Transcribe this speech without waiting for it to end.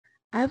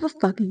I have a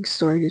fucking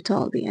story to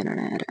tell the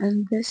internet,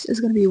 and this is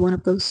gonna be one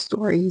of those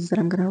stories that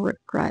I'm gonna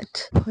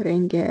regret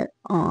putting it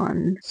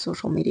on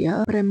social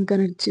media, but I'm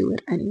gonna do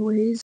it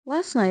anyways.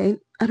 Last night,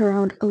 at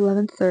around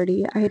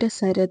 11:30, I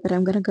decided that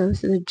I'm gonna go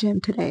to the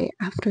gym today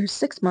after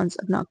 6 months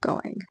of not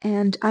going.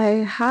 And I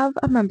have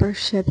a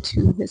membership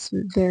to this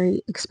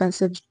very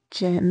expensive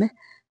gym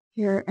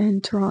here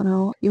in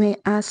Toronto. You may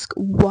ask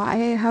why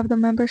I have the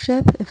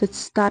membership if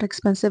it's that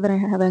expensive and I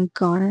haven't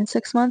gone in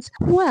 6 months.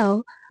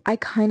 Well, I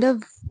kind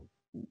of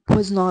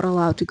was not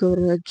allowed to go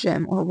to the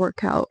gym or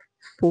work out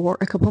for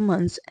a couple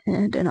months,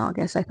 and in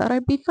August I thought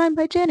I'd be fine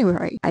by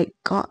January. I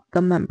got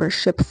the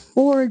membership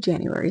for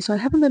January, so I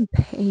haven't been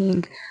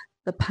paying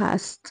the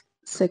past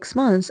 6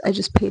 months. I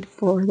just paid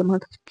for the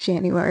month of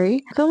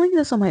January. I'm filming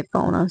this on my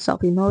phone on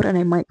selfie mode, and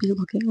I might be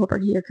looking over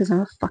here because I'm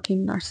a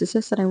fucking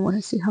narcissist and I want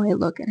to see how I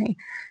look, and I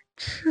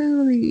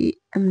truly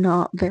am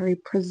not very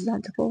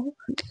presentable.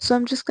 So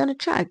I'm just gonna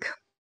check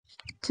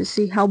to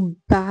see how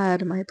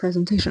bad my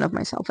presentation of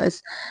myself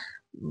is.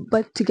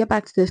 But to get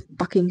back to this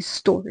fucking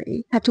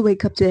story, I had to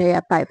wake up today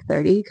at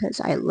 5:30 because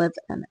I live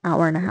an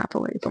hour and a half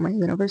away from my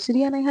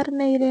university and I had an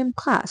 8 a.m.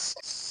 class.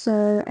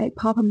 So I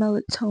pop a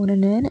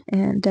melatonin in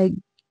and I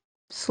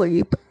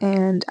sleep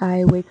and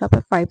I wake up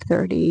at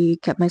 5:30,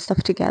 get my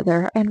stuff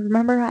together, and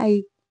remember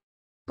I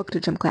booked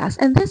a gym class.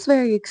 And this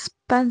very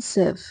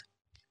expensive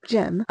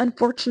gym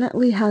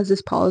unfortunately has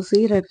this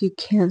policy that if you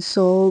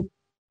cancel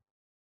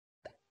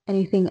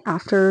anything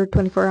after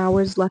 24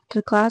 hours left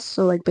to class,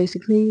 so like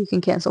basically you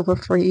can cancel for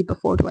free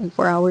before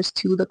 24 hours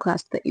to the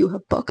class that you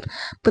have booked,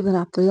 but then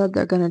after that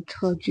they're gonna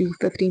charge you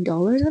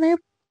 $15, and I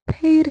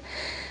paid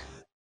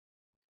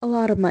a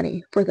lot of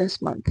money for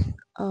this month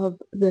of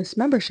this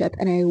membership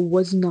and I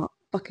was not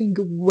fucking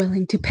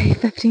willing to pay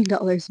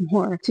 $15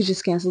 more to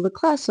just cancel the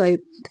class, so I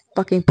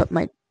fucking put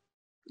my,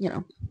 you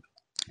know,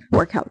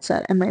 workout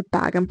set in my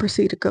bag and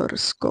proceed to go to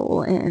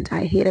school, and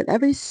I hated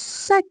every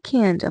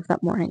second of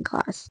that morning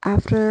class.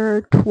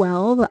 After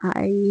 12,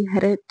 I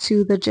headed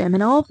to the gym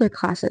and all of their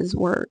classes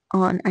were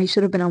on, I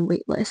should have been on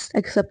wait list,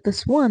 except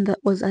this one that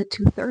was at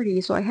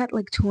 2:30, so I had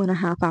like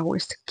 2.5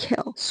 hours to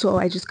kill. So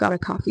I just got a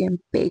coffee and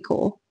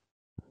bagel.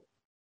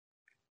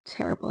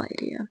 Terrible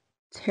idea.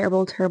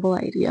 Terrible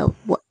idea.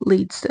 What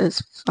leads to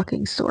this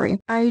fucking story?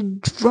 I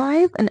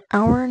drive an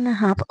hour and a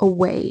half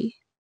away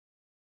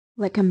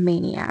like a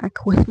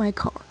maniac with my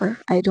car.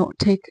 I don't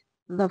take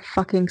the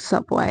fucking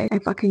subway. I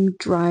fucking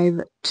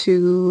drive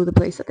to the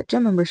place that the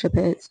gym membership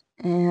is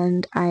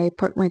and I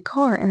park my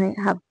car and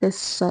I have this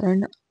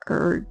sudden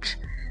urge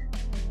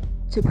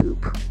to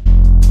poop.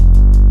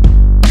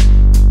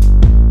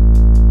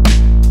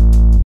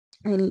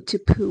 I need to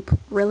poop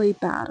really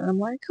bad. And I'm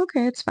like,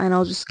 okay, it's fine.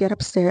 I'll just get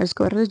upstairs,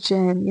 go to the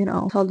gym,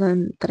 tell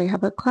them that I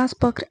have a class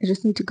booked. I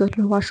just need to go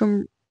to the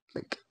washroom,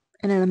 like,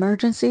 in an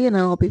emergency, and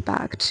then I'll be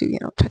back to,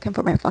 check in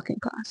for my fucking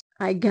class.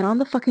 I get on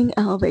the fucking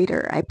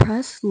elevator. I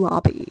press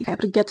lobby. I have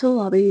to get to the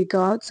lobby,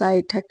 go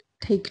outside,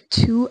 take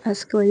 2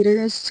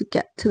 escalators to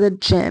get to the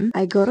gym.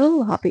 I go to the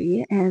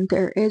lobby, and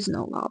there is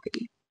no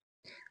lobby.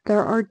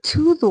 There are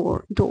 2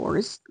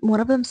 doors. One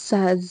of them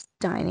says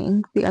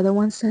dining. The other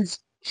one says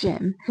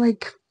gym.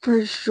 Like,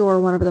 for sure,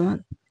 one of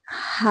them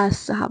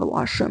has to have a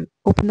washroom.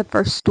 Open the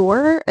first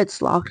door,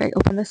 it's locked. I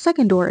open the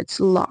second door, it's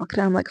locked.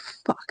 And I'm like,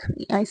 fuck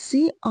me. I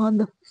see on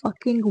the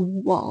fucking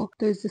wall,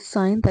 there's a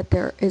sign that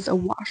there is a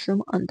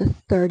washroom on the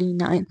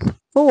 39th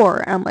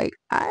floor. And I'm like,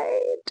 I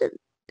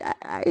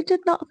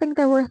did not think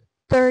there were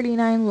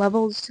 39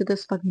 levels to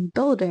this fucking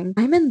building.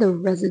 I'm in the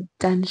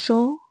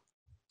residential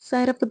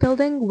side of the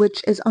building,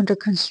 which is under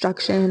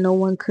construction and no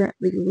one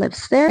currently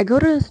lives there. I go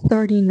to the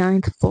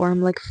 39th floor.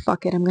 I'm like,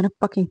 fuck it, I'm gonna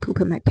fucking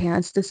poop in my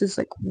pants. This is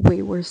like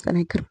way worse than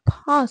I could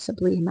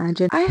possibly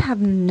imagine. I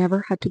have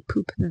never had to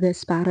poop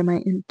this bad in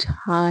my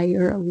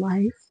entire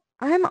life.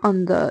 I'm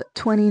on the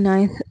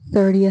 29th,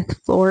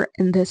 30th floor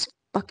in this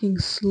fucking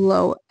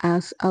slow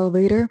ass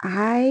elevator.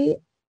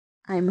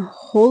 I'm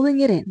holding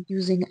it in,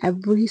 using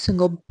every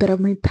single bit of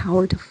my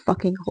power to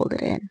fucking hold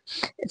it in.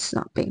 It's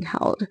not being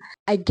held.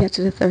 I get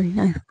to the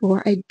 39th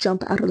floor, I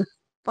jump out of the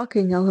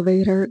fucking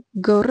elevator,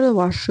 go to the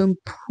washroom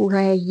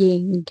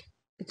praying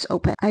it's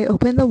open. I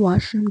open the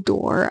washroom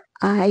door.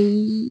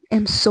 I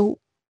am so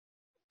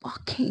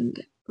fucking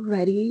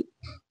ready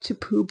to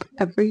poop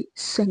every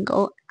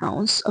single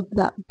ounce of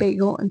that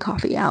bagel and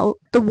coffee out.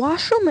 The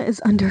washroom is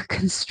under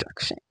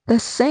construction. The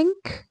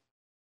sink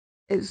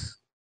is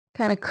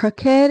kind of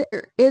crooked.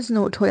 There is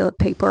no toilet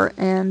paper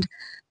and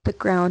the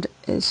ground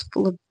is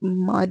full of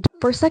mud.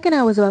 For a second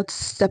I was about to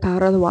step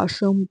out of the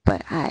washroom,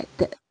 but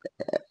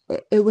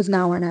it was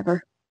now or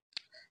never.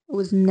 It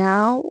was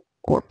now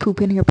or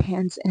poop in your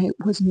pants, and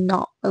I was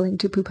not willing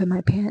to poop in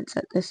my pants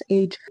at this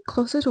age.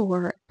 Close the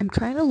door. I'm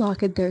trying to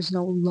lock it. There's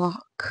no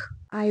lock.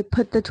 I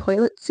put the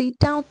toilet seat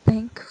down.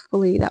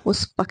 Thankfully, that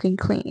was fucking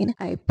clean.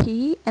 I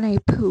pee and I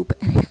poop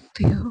and I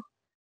feel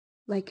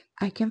like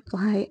I can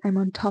fly. I'm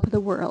on top of the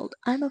world.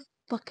 I'm a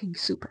fucking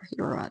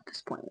superhero at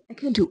this point. I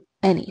can do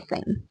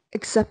anything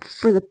except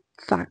for the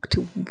fact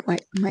to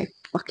wipe my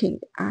fucking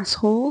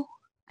asshole.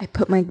 I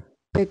put my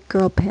big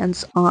girl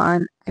pants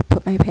on. I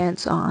put my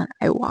pants on,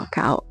 I walk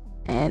out,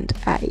 and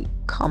I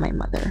call my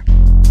mother.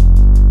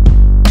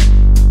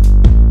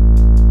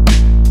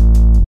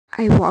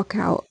 I walk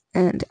out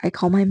and I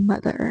call my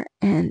mother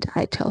and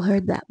I tell her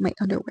that my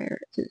underwear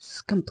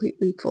is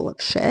completely full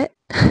of shit.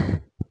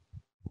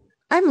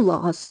 I'm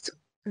lost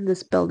in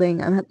this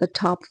building. I'm at the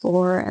top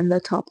floor, and the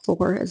top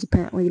floor is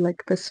apparently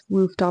like this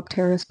rooftop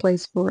terrace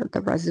place for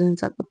the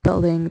residents at the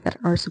building that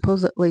are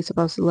supposedly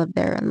supposed to live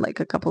there in like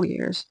a couple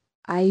years.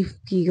 I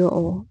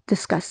feel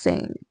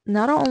disgusting.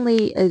 Not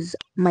only is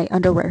my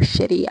underwear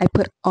shitty, I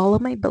put all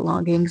of my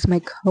belongings, my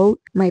coat,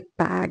 my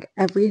bag,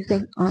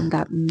 everything on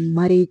that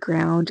muddy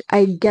ground.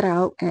 I get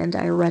out and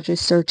I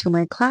register to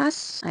my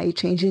class. I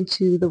change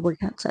into the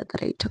workout set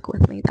that I took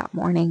with me that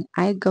morning.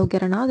 I go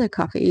get another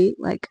coffee,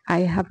 like I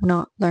have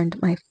not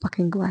learned my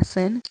fucking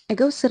lesson. I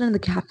go sit in the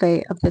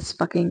cafe of this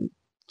fucking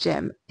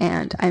gym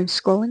and I'm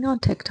scrolling on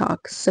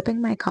TikTok,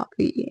 sipping my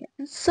coffee,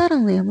 and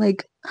suddenly I'm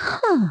like,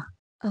 huh.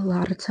 A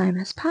lot of time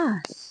has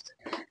passed.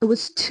 It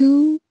was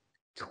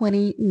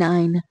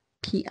 2:29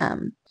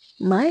 p.m.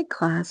 My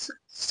class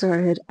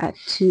started at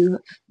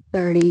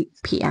 2:30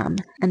 p.m.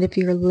 And if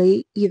you're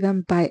late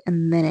even by a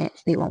minute,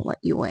 they won't let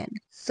you in.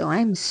 So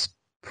I'm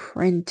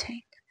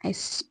sprinting. I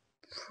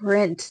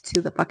sprint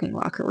to the fucking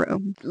locker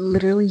room,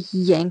 literally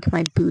yank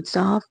my boots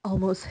off,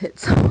 almost hit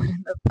someone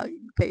in the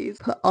fucking face,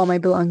 put all my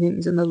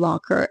belongings in the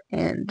locker,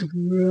 and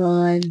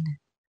run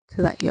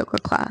to that yoga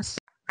class.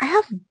 I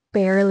have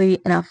barely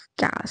enough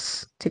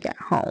gas to get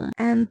home,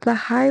 and the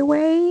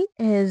highway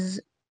is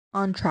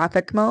on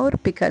traffic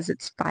mode because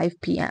it's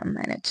 5 p.m.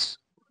 and it's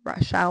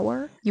rush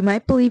hour. You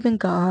might believe in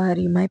God,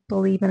 you might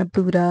believe in a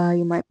Buddha,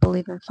 you might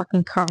believe in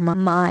fucking karma.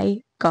 My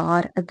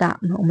God at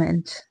that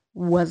moment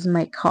was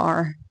my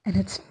car and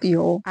its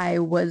fuel. I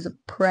was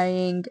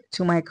praying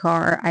to my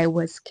car, I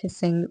was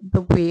kissing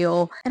the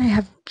wheel, and I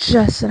have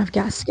just enough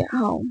gas to get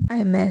home.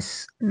 I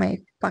miss my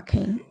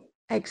fucking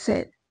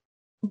exit.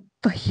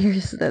 But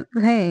here's the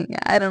thing,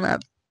 I don't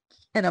have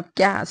enough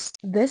gas.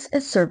 This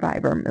is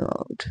survivor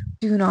mode.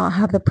 Do not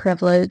have the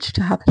privilege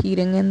to have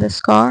heating in this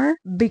car.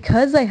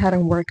 Because I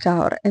hadn't worked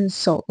out in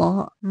so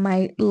long,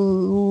 my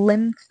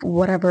lymph,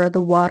 whatever, the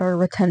water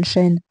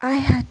retention, I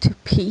had to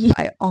pee.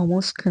 I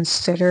almost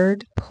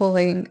considered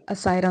pulling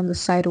aside on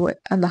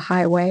the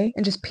highway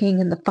and just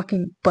peeing in the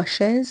fucking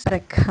bushes, but I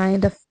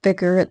kind of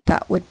figured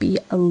that would be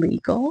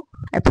illegal.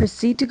 I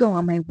proceed to go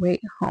on my way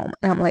home,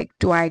 and I'm like,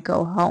 do I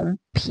go home,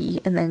 pee,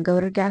 and then go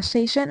to the gas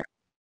station?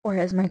 Or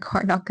is my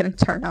car not going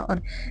to turn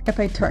on if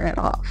I turn it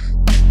off?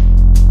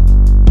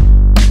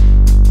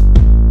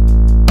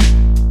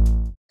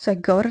 So I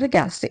go to the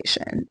gas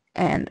station,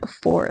 and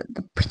for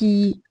the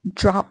pee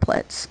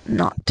droplets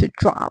not to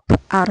drop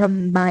out of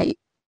my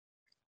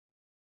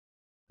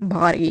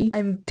body,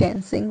 I'm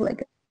dancing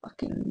like a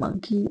fucking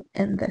monkey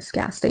in this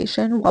gas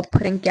station while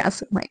putting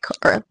gas in my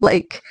car.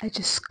 Like, I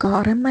just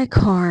got in my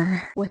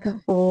car with a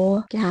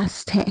full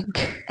gas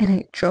tank and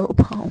I drove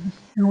home.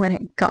 And when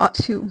I got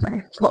to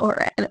my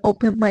floor and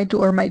opened my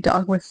door, my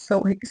dog was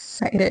so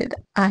excited.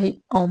 I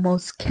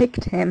almost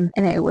kicked him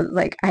and I was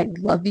like, I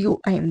love you,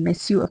 I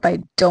miss you. If I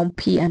don't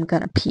pee, I'm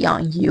gonna pee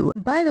on you.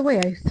 By the way,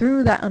 I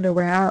threw that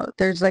underwear out.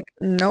 There's like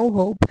no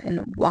hope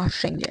in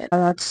washing it.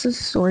 That's the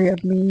story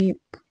of me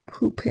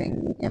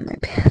pooping in my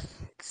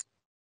pants.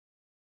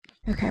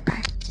 Okay,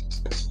 bye.